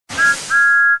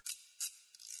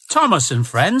Thomas and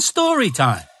Friends story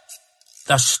time.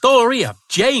 The story of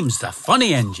James the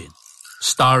Funny Engine,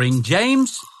 starring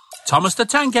James, Thomas the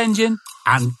Tank Engine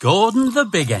and Gordon the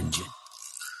Big Engine.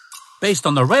 Based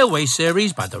on the Railway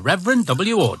series by the Reverend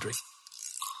W. Awdry.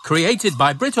 Created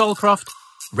by Britt Allcroft,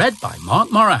 read by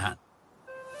Mark Morahan.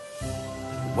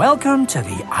 Welcome to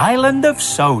the island of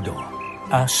Sodor,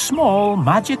 a small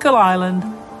magical island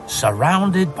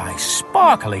surrounded by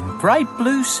sparkling bright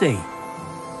blue sea.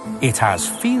 It has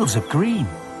fields of green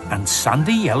and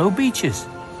sandy yellow beaches,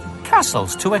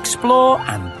 castles to explore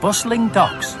and bustling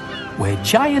docks where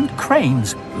giant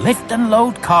cranes lift and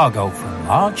load cargo from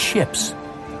large ships.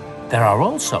 There are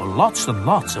also lots and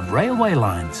lots of railway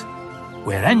lines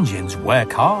where engines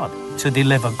work hard to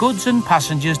deliver goods and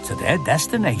passengers to their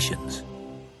destinations.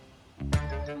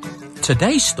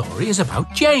 Today's story is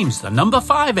about James, the number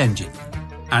 5 engine,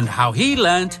 and how he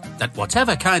learnt that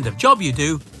whatever kind of job you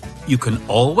do, you can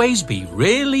always be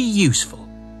really useful.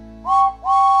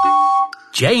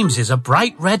 James is a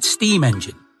bright red steam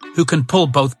engine who can pull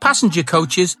both passenger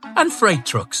coaches and freight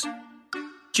trucks.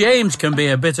 James can be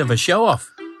a bit of a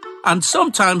show-off and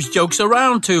sometimes jokes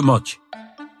around too much.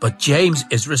 But James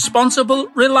is responsible,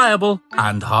 reliable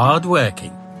and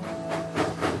hard-working.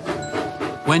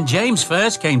 When James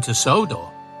first came to Sodor,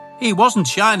 he wasn't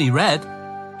shiny red.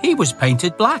 He was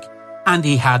painted black and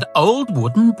he had old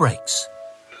wooden brakes.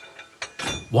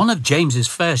 One of James's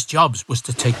first jobs was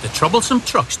to take the troublesome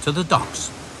trucks to the docks.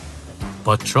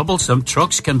 But troublesome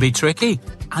trucks can be tricky,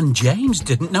 and James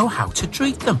didn't know how to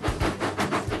treat them.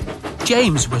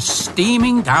 James was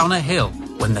steaming down a hill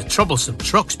when the troublesome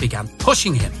trucks began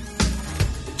pushing him.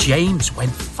 James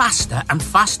went faster and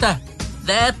faster.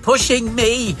 "They're pushing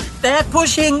me! They're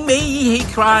pushing me!"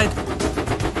 he cried.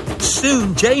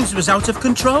 Soon James was out of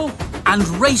control and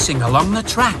racing along the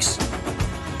tracks.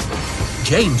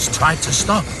 James tried to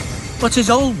stop, but his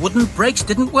old wooden brakes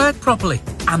didn't work properly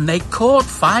and they caught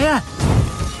fire.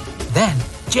 Then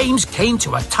James came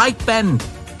to a tight bend.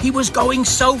 He was going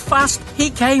so fast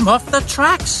he came off the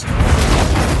tracks.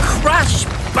 Crash,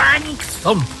 bang,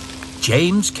 thump.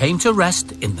 James came to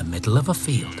rest in the middle of a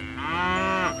field.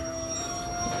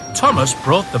 Thomas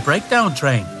brought the breakdown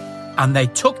train and they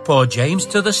took poor James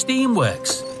to the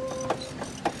steamworks.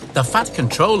 The fat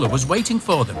controller was waiting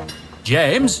for them.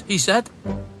 "James," he said,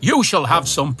 "you shall have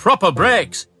some proper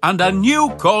brakes and a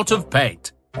new coat of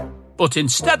paint. But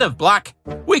instead of black,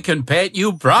 we can paint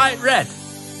you bright red."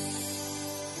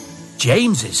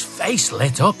 James's face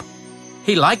lit up.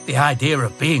 He liked the idea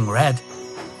of being red.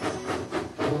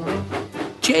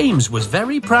 James was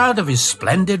very proud of his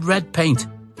splendid red paint.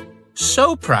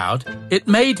 So proud, it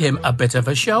made him a bit of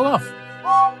a show-off.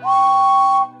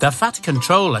 The fat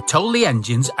controller told the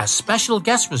engines a special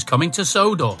guest was coming to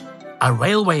Sodor, a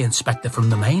railway inspector from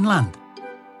the mainland.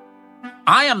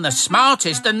 "I am the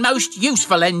smartest and most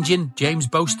useful engine," James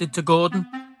boasted to Gordon.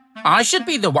 "I should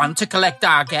be the one to collect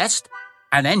our guest.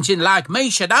 An engine like me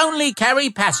should only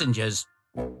carry passengers."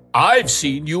 "I've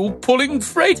seen you pulling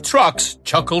freight trucks,"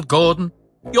 chuckled Gordon.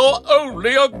 "You're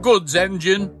only a goods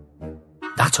engine."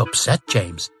 That upset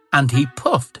James, and he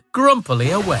puffed grumpily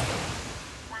away.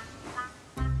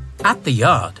 At the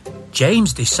yard,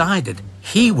 James decided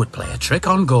he would play a trick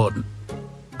on Gordon.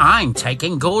 "I'm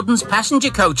taking Gordon's passenger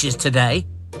coaches today,"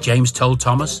 James told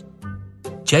Thomas.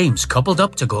 James coupled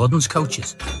up to Gordon's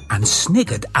coaches and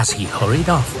sniggered as he hurried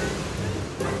off.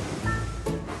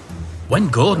 When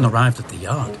Gordon arrived at the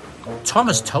yard,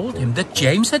 Thomas told him that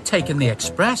James had taken the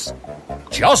express.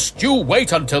 "Just you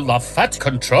wait until the fat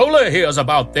controller hears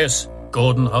about this,"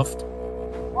 Gordon huffed.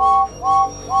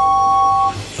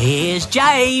 "Here's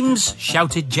James,"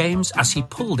 shouted James as he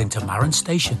pulled into Marron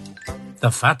Station.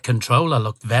 The fat controller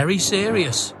looked very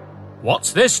serious.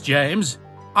 "What's this, James?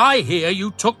 I hear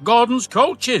you took Gordon's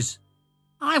coaches."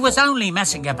 "I was only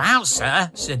messing about,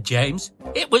 sir," said James.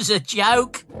 "It was a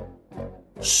joke."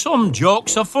 "Some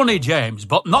jokes are funny, James,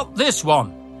 but not this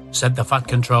one," said the fat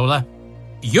controller.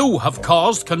 "You have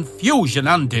caused confusion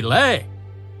and delay."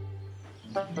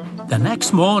 The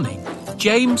next morning,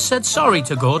 James said sorry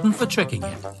to Gordon for tricking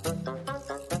him.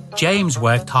 James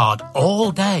worked hard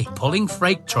all day pulling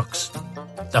freight trucks.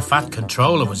 The fat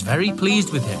controller was very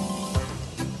pleased with him.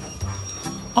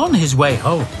 On his way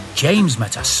home, James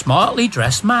met a smartly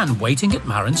dressed man waiting at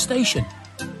Marron Station.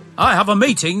 "I have a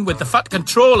meeting with the fat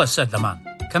controller," said the man.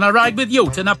 "Can I ride with you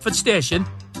to Knapford Station?"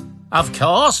 "Of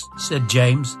course," said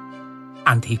James.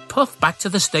 And he puffed back to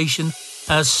the station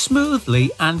as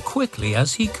smoothly and quickly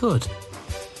as he could.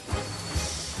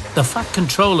 The fat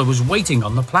controller was waiting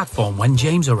on the platform when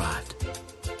James arrived.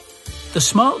 The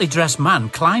smartly dressed man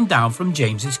climbed down from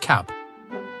James's cab.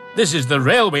 "This is the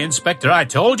railway inspector I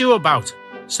told you about,"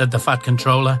 said the Fat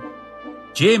Controller.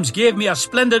 "James gave me a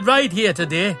splendid ride here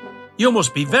today. You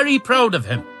must be very proud of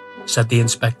him," said the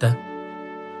inspector.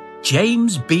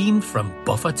 James beamed from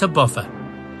buffer to buffer.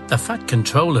 The Fat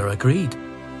Controller agreed.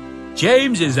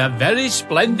 "James is a very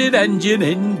splendid engine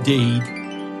indeed."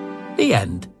 The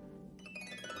end.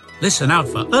 Listen out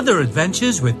for other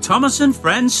adventures with Thomas and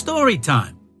Friends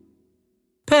Storytime.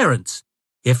 Parents,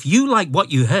 if you like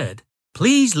what you heard,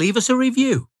 please leave us a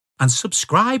review and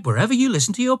subscribe wherever you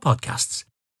listen to your podcasts.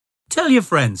 Tell your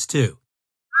friends too.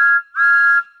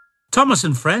 Thomas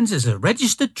and Friends is a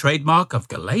registered trademark of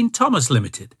Ghislaine Thomas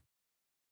Limited.